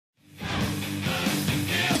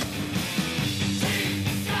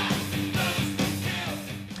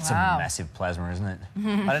It's a massive plasma, isn't it?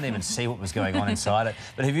 I didn't even see what was going on inside it.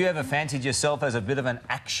 But have you ever fancied yourself as a bit of an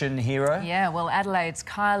action hero? Yeah, well, Adelaide's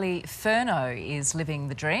Kylie Furneaux is living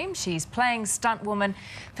the dream. She's playing stunt woman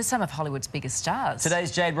for some of Hollywood's biggest stars.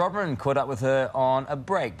 Today's Jade Rodman caught up with her on a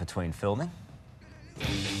break between filming.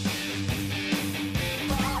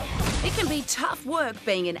 It can be tough work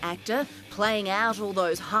being an actor, playing out all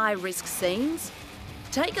those high-risk scenes.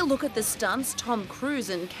 Take a look at the stunts Tom Cruise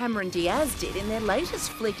and Cameron Diaz did in their latest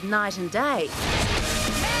flick, Night and Day.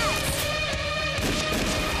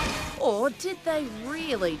 Or did they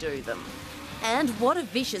really do them? And what a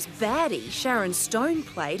vicious baddie Sharon Stone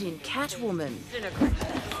played in Catwoman.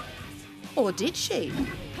 Or did she?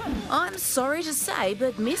 I'm sorry to say,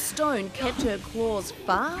 but Miss Stone kept her claws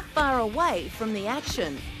far, far away from the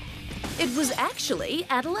action. It was actually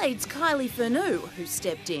Adelaide's Kylie Furneaux who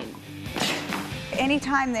stepped in.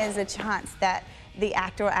 Anytime there's a chance that the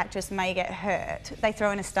actor or actress may get hurt, they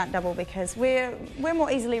throw in a stunt double because we're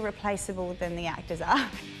more easily replaceable than the actors are.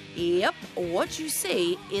 Yep, what you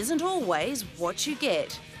see isn't always what you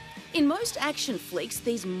get. In most action flicks,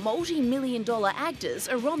 these multi-million-dollar actors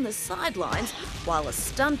are on the sidelines while a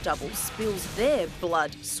stunt double spills their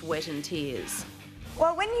blood, sweat and tears.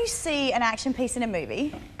 Well, when you see an action piece in a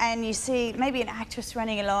movie and you see maybe an actress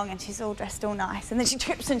running along and she's all dressed all nice and then she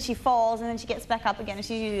trips and she falls and then she gets back up again and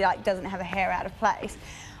she usually doesn't have her hair out of place,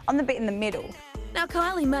 I'm the bit in the middle. Now,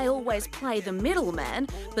 Kylie may always play the middleman,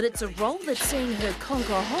 but it's a role that's seen her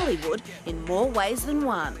conquer Hollywood in more ways than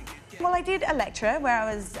one. Well, I did Elektra, where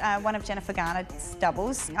I was one of Jennifer Garner's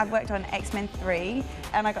doubles. I've worked on X-Men 3,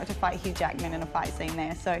 and I got to fight Hugh Jackman in a fight scene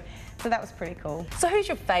there, so that was pretty cool. So who's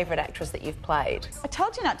your favourite actress that you've played? I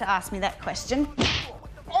told you not to ask me that question.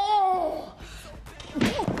 Oh!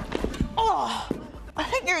 Oh! I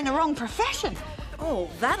think you're in the wrong profession. Oh,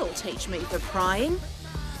 that'll teach me for prying.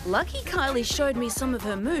 Lucky Kylie showed me some of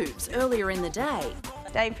her moves earlier in the day.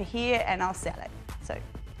 Aim for here, and I'll sell it. So,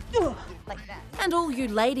 like that. And all you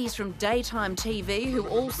ladies from daytime TV who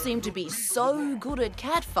all seem to be so good at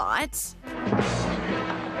catfights.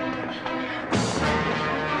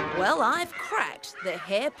 Well, I've cracked the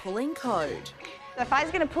hair-pulling code. If I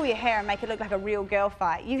was going to pull your hair and make it look like a real girl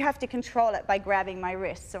fight, you have to control it by grabbing my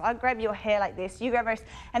wrist. So I'll grab your hair like this, you grab my wrist,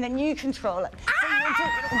 and then you control it.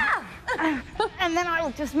 And then I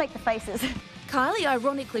will just make the faces. Kylie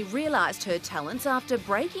ironically realised her talents after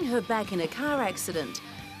breaking her back in a car accident.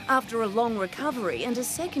 After a long recovery and a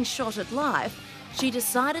second shot at life, she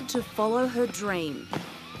decided to follow her dream.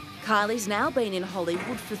 Kylie's now been in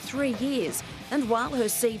Hollywood for 3 years, and while her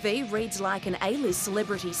CV reads like an A-list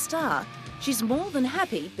celebrity star, she's more than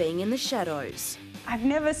happy being in the shadows. I've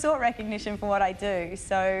never sought recognition for what I do,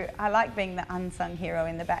 so I like being the unsung hero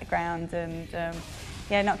in the background and,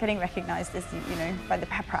 yeah, not getting recognised as, you know, by the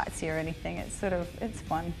paparazzi or anything. It's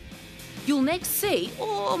fun. You'll next see,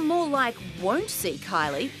 or more like won't see,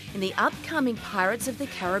 Kylie in the upcoming Pirates of the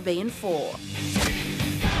Caribbean 4.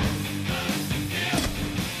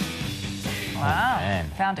 Wow, man.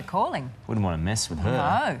 Found a calling. Wouldn't want to mess with her.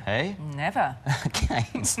 No, Hey? never. Okay.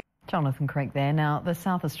 Jonathan Creek there. Now, the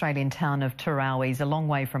South Australian town of Tarawa is a long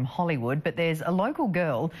way from Hollywood, but there's a local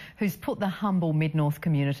girl who's put the humble Mid-North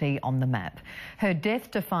community on the map. Her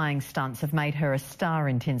death-defying stunts have made her a star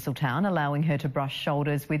in Tinseltown, allowing her to brush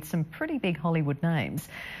shoulders with some pretty big Hollywood names.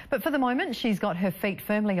 But for the moment, she's got her feet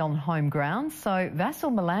firmly on home ground, so Vassal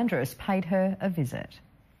Melandris paid her a visit.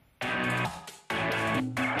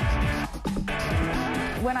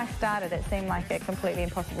 When I started, it seemed like a completely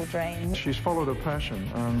impossible dream. She's followed her passion,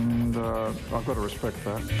 and I've got to respect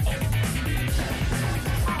that.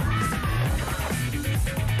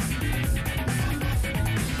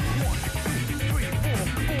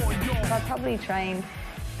 I probably train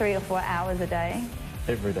 3 or 4 hours a day.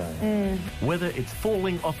 Every day. Whether it's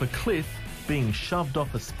falling off a cliff, being shoved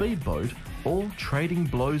off a speedboat, or trading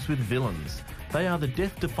blows with villains, they are the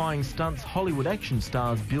death-defying stunts Hollywood action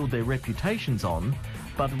stars build their reputations on,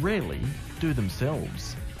 but rarely do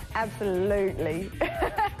themselves. Absolutely.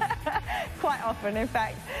 Quite often. In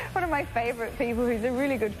fact, one of my favourite people, who's a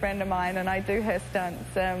really good friend of mine, and I do her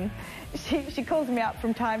stunts, she calls me up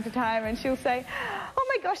from time to time and she'll say, "Oh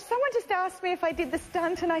my gosh, someone just asked me if I did the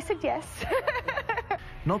stunt," and I said yes.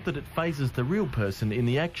 Not that it phases the real person in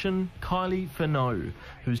the action, Kylie Furneaux,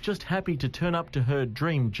 who's just happy to turn up to her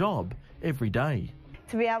dream job every day.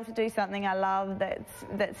 To be able to do something I love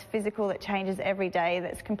that's physical, that changes every day,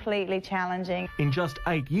 that's completely challenging. In just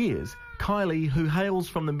 8 years, Kylie, who hails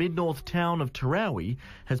from the mid-north town of Tarawi,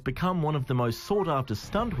 has become one of the most sought-after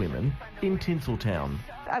stunt women in Tinseltown.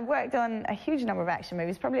 I've worked on a huge number of action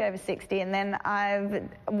movies, probably over 60, and then I've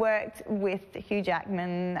worked with Hugh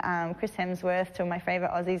Jackman, Chris Hemsworth, two of my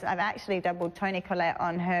favourite Aussies. I've actually doubled Toni Collette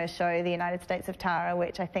on her show, The United States of Tara,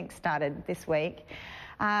 which I think started this week.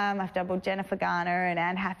 I've doubled Jennifer Garner and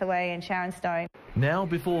Anne Hathaway and Sharon Stone. Now,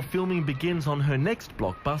 before filming begins on her next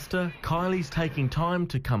blockbuster, Kylie's taking time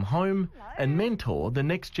to come home and mentor the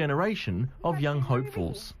next generation of young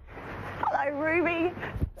hopefuls. Hello, Ruby.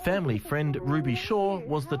 Family friend Ruby Shaw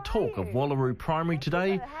was the talk of Wallaroo Primary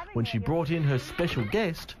today when she brought in her special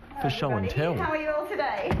guest for show and tell. How are you all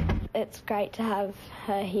today? It's great to have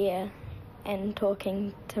her here and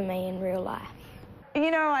talking to me in real life. You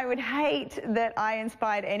know, I would hate that I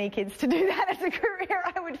inspired any kids to do that as a career.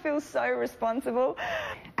 I would feel so responsible.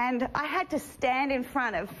 And I had to stand in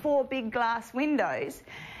front of 4 big glass windows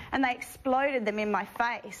and they exploded them in my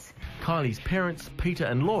face. Kylie's parents, Peter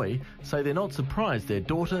and Loy, say they're not surprised their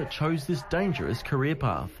daughter chose this dangerous career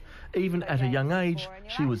path. Even at a young age,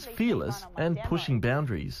 she was fearless and pushing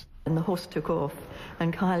boundaries. And the horse took off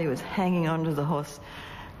and Kylie was hanging onto the horse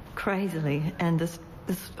crazily, and this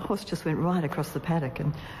horse just went right across the paddock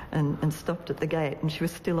and stopped at the gate, and she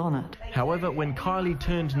was still on it. However, when Kylie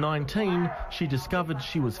turned 19, she discovered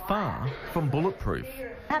she was far from bulletproof.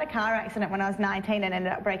 I had a car accident when I was 19 and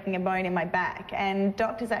ended up breaking a bone in my back, and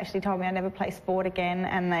doctors actually told me I'd never play sport again,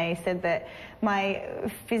 and they said that my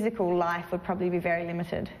physical life would probably be very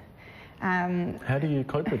limited. How do you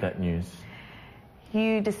cope with that news?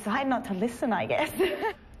 You decide not to listen, I guess.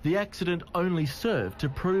 The accident only served to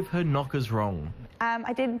prove her knockers wrong.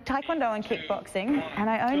 I did taekwondo and kickboxing, and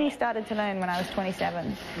I only started to learn when I was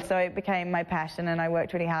 27. So it became my passion, and I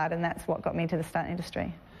worked really hard, and that's what got me into the stunt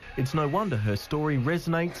industry. It's no wonder her story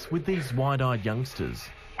resonates with these wide-eyed youngsters.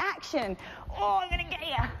 Action! Oh, I'm going to get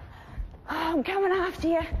you! Oh, I'm coming after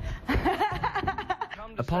you!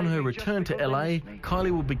 Upon her return to LA,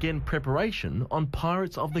 Kylie will begin preparation on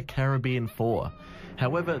Pirates of the Caribbean 4.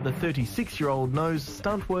 However, the 36-year-old knows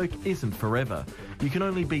stunt work isn't forever. You can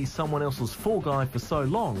only be someone else's fall guy for so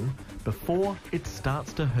long before it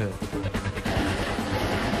starts to hurt.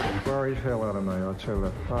 Worried hell out of me, I tell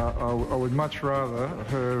you. I would much rather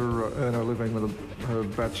her earn a living with her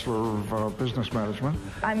Bachelor of Business Management.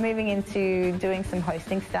 I'm moving into doing some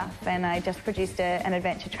hosting stuff, and I just produced an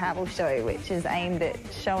adventure travel show which is aimed at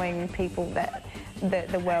showing people that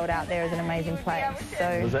the world out there is an amazing place.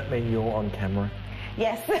 So does that mean you're on camera?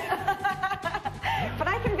 Yes. But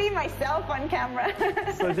I can be myself on camera.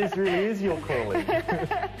 So this really is your calling?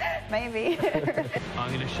 Maybe. I'm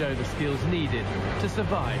going to show the skills needed to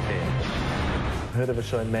survive here. Heard of a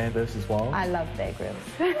show, Man vs. Wild? I love Bear Grylls.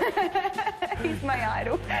 He's my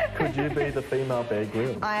idol. Could you be the female Bear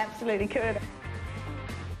Grylls? I absolutely could.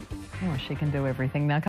 Oh, she can do everything now.